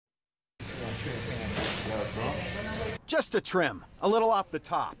Just a trim, a little off the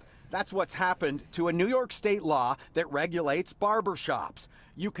top. That's what's happened to a New York state law that regulates barber shops.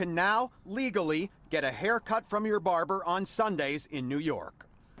 You can now legally get a haircut from your barber on Sundays in New York.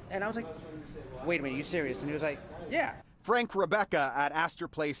 And I was like, wait a minute, you serious? And he was like, yeah. Frank Rebecca at Astor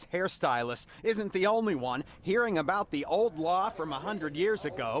Place Hairstylist isn't the only one hearing about the old law from 100 years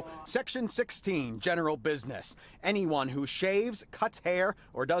ago, Section 16, general business. Anyone who shaves, cuts hair,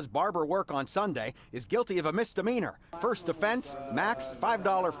 or does barber work on Sunday is guilty of a misdemeanor. First offense, max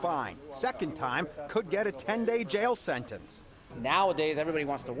 $5 fine. Second time, could get a 10-day jail sentence. Nowadays, everybody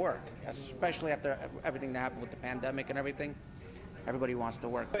wants to work, especially after everything that happened with the pandemic and everything. Everybody wants to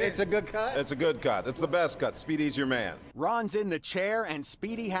work. It's a good cut? It's a good cut. It's the best cut. Speedy's your man. Ron's in the chair and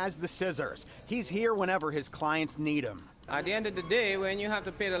Speedy has the scissors. He's here whenever his clients need him. At the end of the day, when you have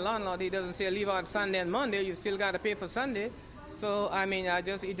to pay the landlord, he doesn't say leave out Sunday and Monday, you still got to pay for Sunday. So, I mean,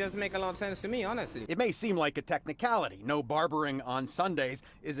 it just makes a lot of sense to me, honestly. It may seem like a technicality. No barbering on Sundays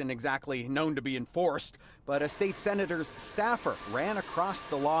isn't exactly known to be enforced, but a state senator's staffer ran across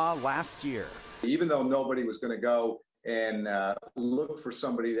the law last year. Even though nobody was going to go and look for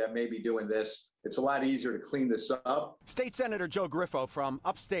somebody that may be doing this, it's a lot easier to clean this up. State Senator Joe Griffo from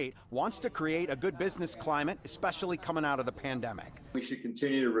upstate wants to create a good business climate, especially coming out of the pandemic. We should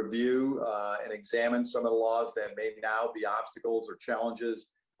continue to review and examine some of the laws that may now be obstacles or challenges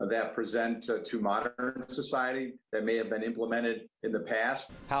that present to modern society that may have been implemented in the past.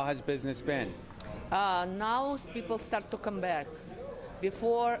 How has business been? Now people start to come back.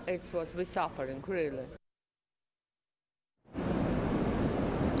 Before we suffering, really.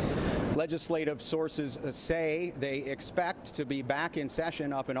 Legislative sources say they expect to be back in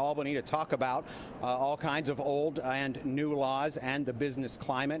session up in Albany to talk about all kinds of old and new laws and the business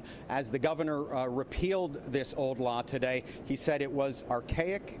climate. As the governor repealed this old law today, he said it was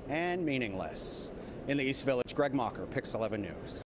archaic and meaningless. In the East Village, Greg Mocker, Pix 11 News.